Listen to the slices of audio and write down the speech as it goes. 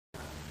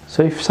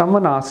So if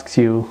someone asks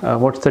you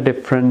what's the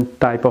different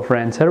type of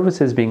RAN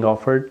services being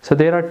offered, so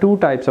there are two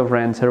types of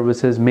RAN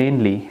services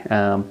mainly.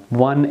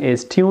 One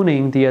is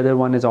tuning, the other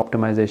one is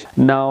optimization.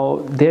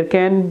 Now they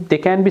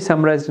can be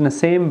summarized in the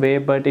same way,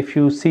 but if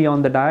you see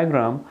on the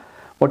diagram,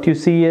 what you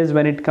see is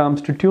when it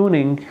comes to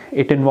tuning,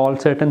 it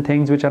involves certain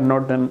things which are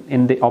not done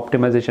in the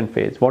optimization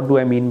phase. What do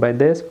I mean by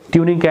this?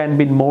 Tuning can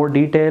be in more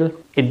detail.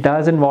 It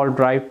does involve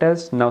drive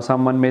tests. Now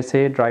someone may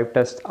say drive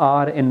tests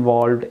are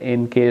involved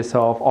in case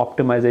of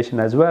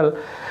optimization as well,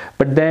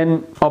 but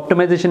then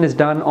optimization is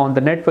done on the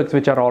networks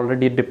which are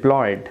already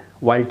deployed,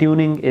 while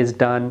tuning is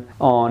done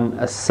on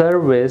a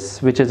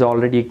service which is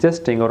already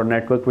existing or a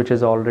network which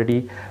is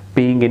already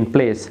being in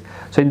place.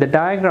 So in the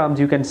diagrams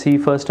you can see,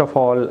 first of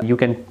all, you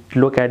can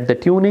look at the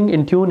tuning.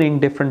 In tuning,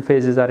 different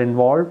phases are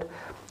involved.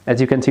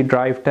 As you can see,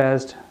 drive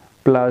test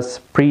plus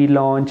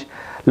pre-launch,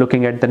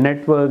 looking at the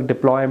network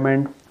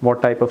deployment,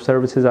 what type of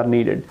services are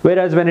needed.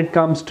 Whereas when it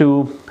comes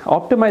to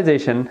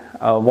optimization,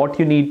 what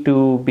you need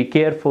to be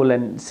careful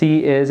and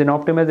see is in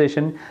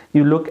optimization,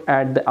 you look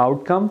at the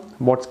outcome,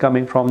 what's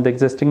coming from the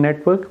existing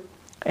network.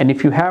 And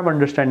if you have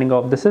understanding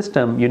of the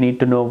system, you need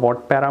to know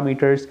what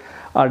parameters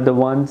are the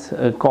ones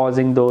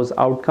causing those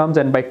outcomes,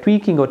 and by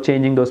tweaking or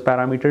changing those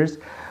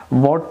parameters,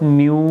 what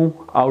new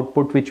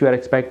output which you are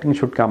expecting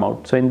should come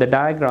out. So in the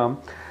diagram,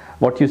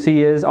 what you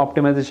see is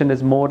optimization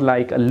is more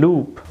like a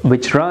loop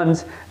which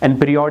runs, and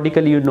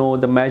periodically you know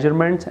the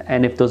measurements,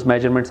 and if those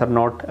measurements are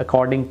not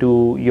according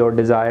to your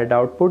desired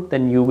output,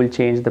 then you will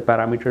change the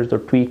parameters or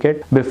tweak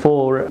it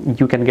before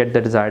you can get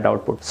the desired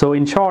output. So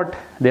in short,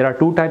 there are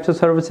two types of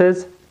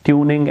services,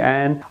 tuning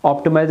and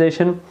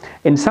optimization.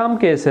 In some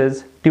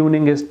cases,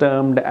 tuning is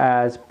termed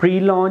as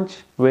pre-launch,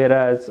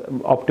 whereas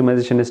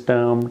optimization is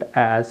termed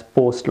as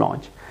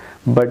post-launch.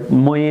 But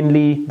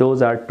mainly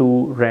those are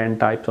two RAN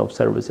types of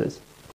services.